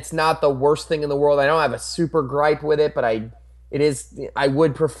 Again, it's not the worst thing in the world. I don't have a super gripe with it, but I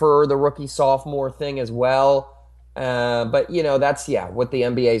would prefer the rookie-sophomore thing as well. But, that's, what the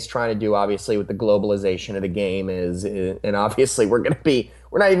NBA is trying to do, obviously, with the globalization of the game is and obviously we're not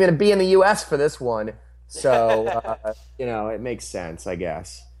even going to be in the U.S. for this one. So, it makes sense, I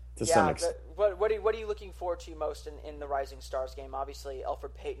guess, to some extent. What are you looking forward to most in the Rising Stars game? Obviously,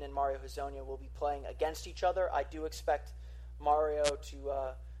 Elfrid Payton and Mario Hezonja will be playing against each other. I do expect Mario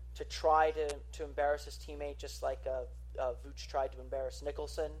to try to embarrass his teammate, just like Vooch tried to embarrass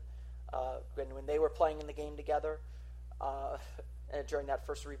Nicholson when they were playing in the game together during that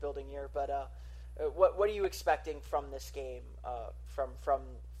first rebuilding year. But what are you expecting from this game,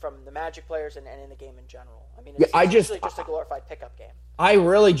 from the Magic players and in the game in general? I mean, it's usually just a glorified pickup game. I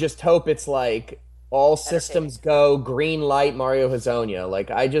really just hope it's like all systems go, green light Mario Hezonja. Like,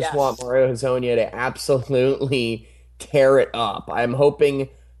 I just want Mario Hezonja to absolutely tear it up. I'm hoping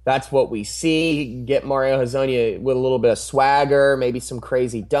that's what we see. Get Mario Hezonja with a little bit of swagger, maybe some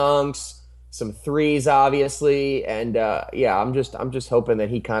crazy dunks, some threes, obviously, and I'm just hoping that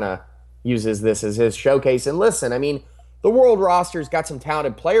he kind of uses this as his showcase. And listen, I mean, the world roster's got some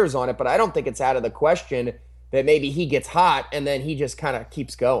talented players on it, but I don't think it's out of the question that maybe he gets hot and then he just kind of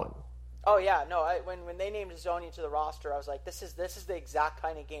keeps going. Oh yeah, no. When they named Hezonja to the roster, I was like, this is the exact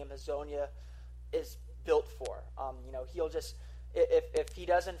kind of game Hezonja is built for. He'll just if he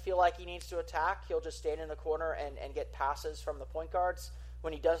doesn't feel like he needs to attack, he'll just stand in the corner and get passes from the point guards.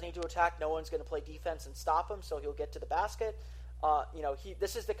 When he does need to attack, no one's going to play defense and stop him, so he'll get to the basket.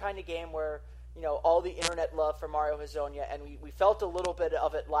 This is the kind of game where all the internet love for Mario Hezonja, and we felt a little bit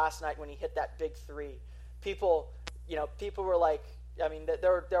of it last night when he hit that big three. People were like, I mean,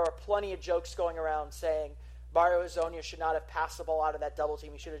 there are plenty of jokes going around saying Mario Hezonja should not have passed the ball out of that double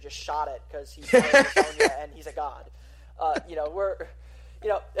team. He should have just shot it because he's Mario Hezonja and he's a god. I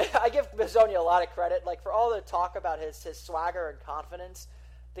give Hezonja a lot of credit. Like, for all the talk about his swagger and confidence,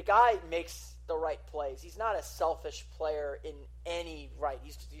 the guy makes the right plays. He's not a selfish player in any right.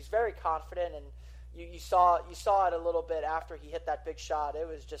 He's very confident, and you saw it a little bit after he hit that big shot. It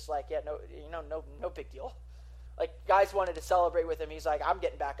was just like, no big deal. Like, guys wanted to celebrate with him. He's like, I'm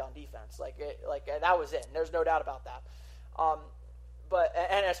getting back on defense. Like that was it. There's no doubt about that. But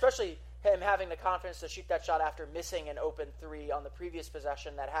especially him having the confidence to shoot that shot after missing an open three on the previous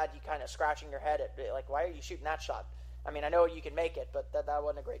possession that had you kind of scratching your head at, like, why are you shooting that shot? I mean, I know you can make it, but that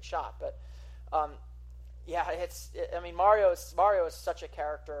wasn't a great shot. But Mario is such a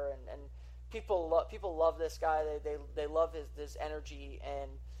character, and people love this guy. They love his energy,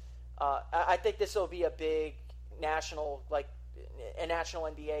 and I think this will be a big national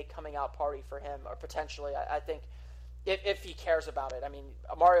NBA coming out party for him, or potentially. I think if he cares about it. I mean,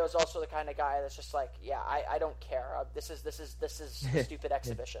 Mario is also the kind of guy that's just like, yeah, I don't care. This is a stupid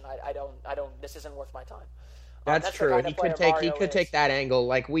exhibition. I don't. This isn't worth my time. That's true. He could take that angle.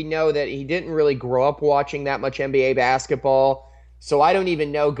 Like, we know that he didn't really grow up watching that much NBA basketball. So I don't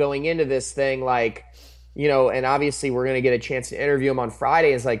even know going into this thing, like, and obviously we're going to get a chance to interview him on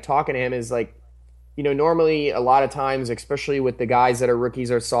Friday, is like talking to him is like, normally a lot of times, especially with the guys that are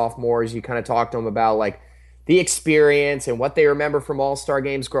rookies or sophomores, you kind of talk to them about like the experience and what they remember from All-Star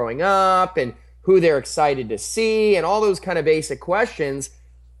games growing up and who they're excited to see and all those kind of basic questions.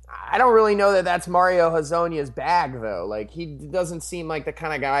 I don't really know that that's Mario Hezonja's bag, though. Like, he doesn't seem like the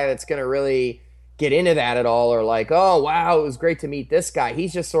kind of guy that's going to really get into that at all, or like, oh, wow, it was great to meet this guy.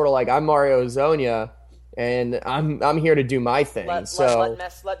 He's just sort of like, I'm Mario Hezonja, and I'm here to do my thing. Let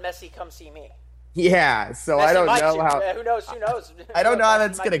Messi come see me. Yeah, so Messi, I don't know how. Who knows? I don't know how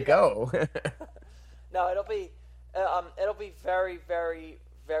that's going to go. No, it'll be very, very,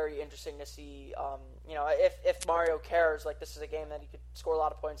 very interesting to see. If Mario cares, like, this is a game that he could score a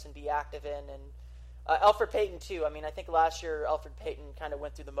lot of points and be active in, and Elfrid Payton too. I mean, I think last year Elfrid Payton kind of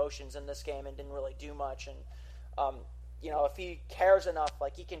went through the motions in this game and didn't really do much. And if he cares enough,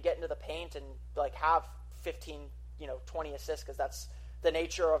 like, he can get into the paint and like have 15, 20 assists, because that's the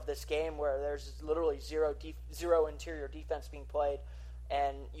nature of this game, where there's literally zero interior defense being played,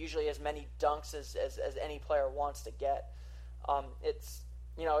 and usually as many dunks as any player wants to get.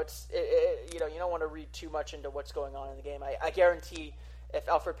 You don't want to read too much into what's going on in the game. I guarantee if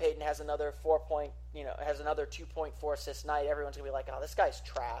Elfrid Payton has another 2.4 assist night, everyone's gonna be like, oh, this guy's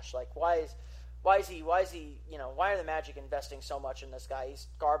trash. Like, why are the Magic investing so much in this guy? He's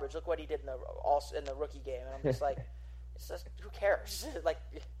garbage. Look what he did in the rookie game. And I'm just like, who cares? Like,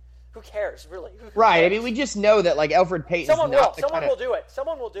 who cares, really? Who right. cares? I mean, we just know that, like, Elfrid Payton. Someone will do it.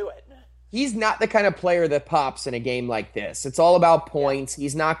 Someone will do it. He's not the kind of player that pops in a game like this. It's all about points. Yeah.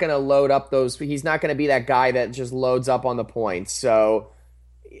 He's not going to load up those. He's not going to be that guy that just loads up on the points. So,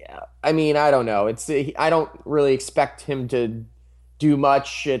 yeah. I mean, I don't know. I don't really expect him to do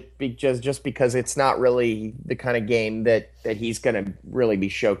much just because it's not really the kind of game that he's going to really be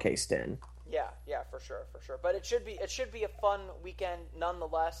showcased in. Yeah, for sure. But it should be a fun weekend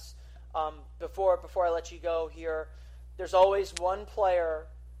nonetheless. Before I let you go here, there's always one player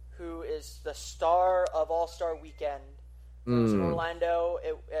who is the star of All-Star Weekend. When it was in Orlando,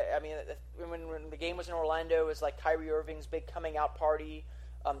 when the game was in Orlando, it was like Kyrie Irving's big coming out party.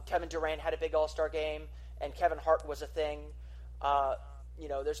 Kevin Durant had a big All-Star game, and Kevin Hart was a thing.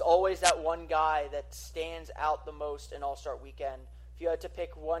 There's always that one guy that stands out the most in All-Star Weekend. If you had to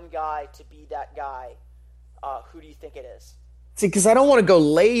pick one guy to be that guy, who do you think it is? See, because I don't want to go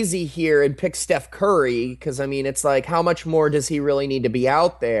lazy here and pick Steph Curry, because, I mean, it's like, how much more does he really need to be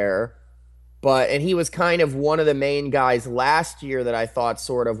out there? And he was kind of one of the main guys last year that I thought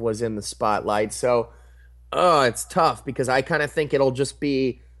sort of was in the spotlight. So, it's tough, because I kind of think it'll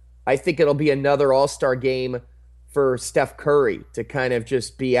be another All-Star game for Steph Curry to kind of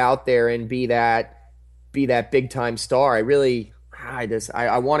just be out there and be that big-time star.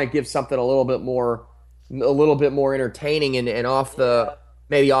 I want to give something a little bit more entertaining and off the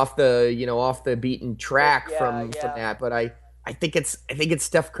beaten track from that. But I think it's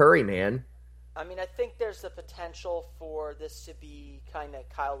Steph Curry, man. I mean, I think there's the potential for this to be kind of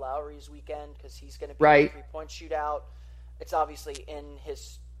Kyle Lowry's weekend, because he's going to be in a 3-point shootout. It's obviously in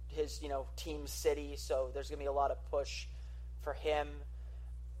his team's city, so there's going to be a lot of push for him.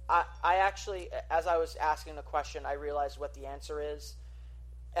 I actually, as I was asking the question, I realized what the answer is.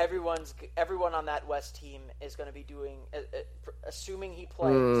 Everyone on that West team is going to be doing, assuming he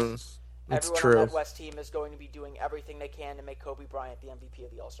plays. Everyone on that West team is going to be doing everything they can to make Kobe Bryant the MVP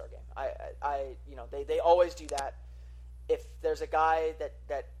of the All-Star game. They always do that. If there's a guy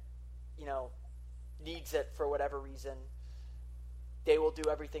that needs it for whatever reason, they will do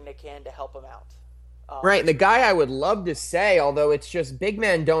everything they can to help him out. Right, and the guy I would love to say, although it's just big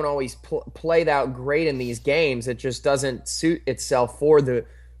men don't always play that great in these games, it just doesn't suit itself for the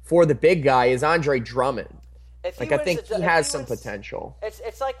big guy, is Andre Drummond. I think he has some potential.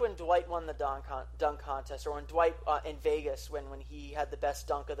 It's like when Dwight won the dunk contest, or when Dwight in Vegas when he had the best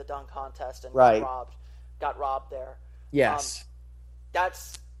dunk of the dunk contest and got robbed there. Yes,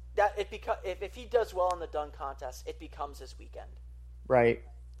 if he does well in the dunk contest, it becomes his weekend. Right.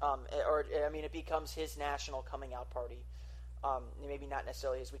 It becomes his national coming out party. Maybe not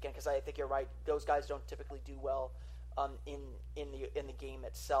necessarily his weekend, because I think you're right. Those guys don't typically do well in the game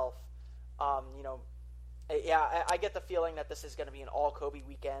itself. I get the feeling that this is going to be an all Kobe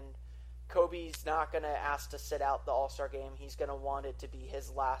weekend. Kobe's not going to ask to sit out the All-Star game. He's going to want it to be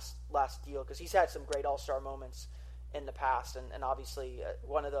his last deal because he's had some great All-Star moments in the past, and obviously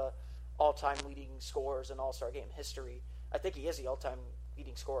one of the all-time leading scorers in All-Star game history. I think he is the all-time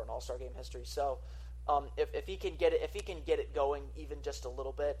leading scorer in All-Star game history. So if he can get it going even just a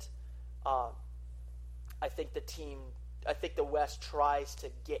little bit, I think the West tries to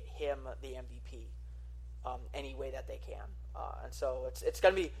get him the MVP any way that they can, and so it's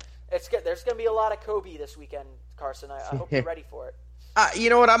gonna be. There's going to be a lot of Kobe this weekend, Carson. I hope you're ready for it. You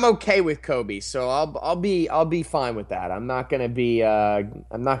know what? I'm okay with Kobe, so I'll be fine with that. I'm not going to be I'm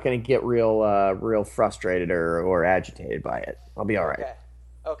not going to get real frustrated or agitated by it. I'll be all right.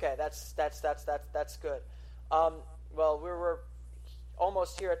 Okay. That's good. Well, we're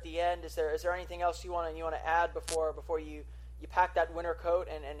almost here at the end. Is there anything else you want to add before you pack that winter coat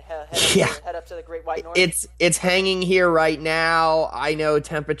and head up to the Great White North? It's hanging here right now. I know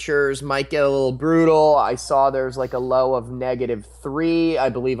temperatures might get a little brutal. I saw there's like a low of -3, I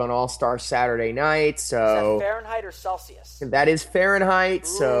believe, on All-Star Saturday night. So is that Fahrenheit or Celsius? That is Fahrenheit.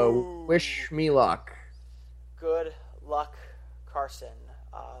 Ooh. So wish me luck. Good luck, Carson.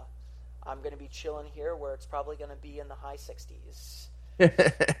 I'm going to be chilling here, where it's probably going to be in the high 60s.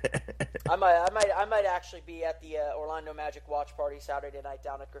 I might actually be at the Orlando Magic watch party Saturday night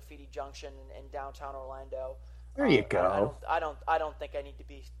down at Graffiti Junction in downtown Orlando. There you go. I don't think I need to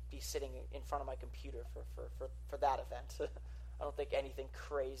be sitting in front of my computer for that event. I don't think anything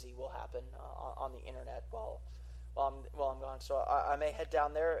crazy will happen on the internet while I'm gone. So I may head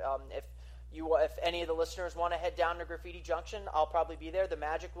down there. If any of the listeners want to head down to Graffiti Junction, I'll probably be there. The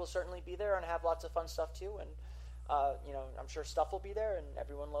Magic will certainly be there and have lots of fun stuff too. And I'm sure Stuff will be there, and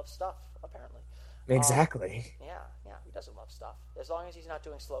everyone loves Stuff, apparently. Exactly. Yeah, who doesn't love Stuff? As long as he's not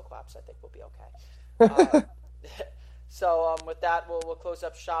doing slow claps, I think we'll be okay. So with that, we'll close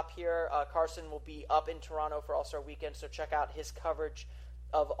up shop here. Carson will be up in Toronto for All-Star Weekend, so check out his coverage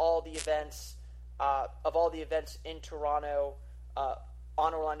of all the events in Toronto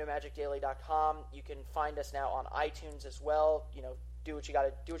on OrlandoMagicDaily.com. You can find us now on iTunes as well. Do what you got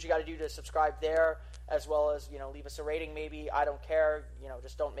to do to subscribe there, as well as leave us a rating. Maybe, I don't care.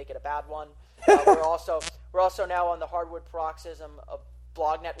 Just don't make it a bad one. We're also now on the Hardwood Paroxysm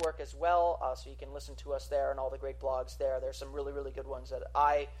blog network as well, so you can listen to us there and all the great blogs there. There's some really, really good ones that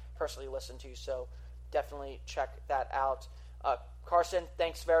I personally listen to, so definitely check that out. Carson,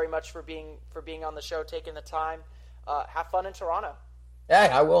 thanks very much for being on the show, taking the time. Have fun in Toronto.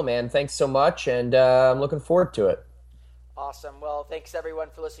 Yeah, I will, man. Thanks so much, and I'm looking forward to it. Awesome. Well, thanks everyone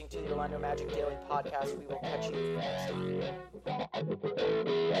for listening to the Orlando Magic Daily Podcast. We will catch you next time.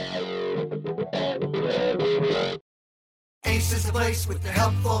 Ace is the place with the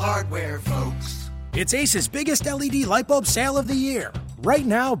helpful hardware, folks. It's Ace's biggest LED light bulb sale of the year. Right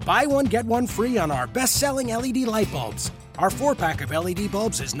now, buy one, get one free on our best-selling LED light bulbs. Our 4-pack of LED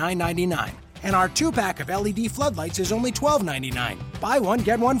bulbs is $9.99, and our 2-pack of LED floodlights is only $12.99. Buy one,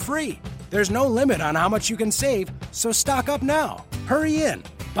 get one free. There's no limit on how much you can save, so stock up now. Hurry in.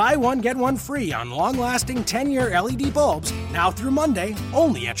 Buy one, get one free on long-lasting 10-year LED bulbs now through Monday,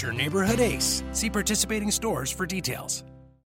 only at your neighborhood Ace. See participating stores for details.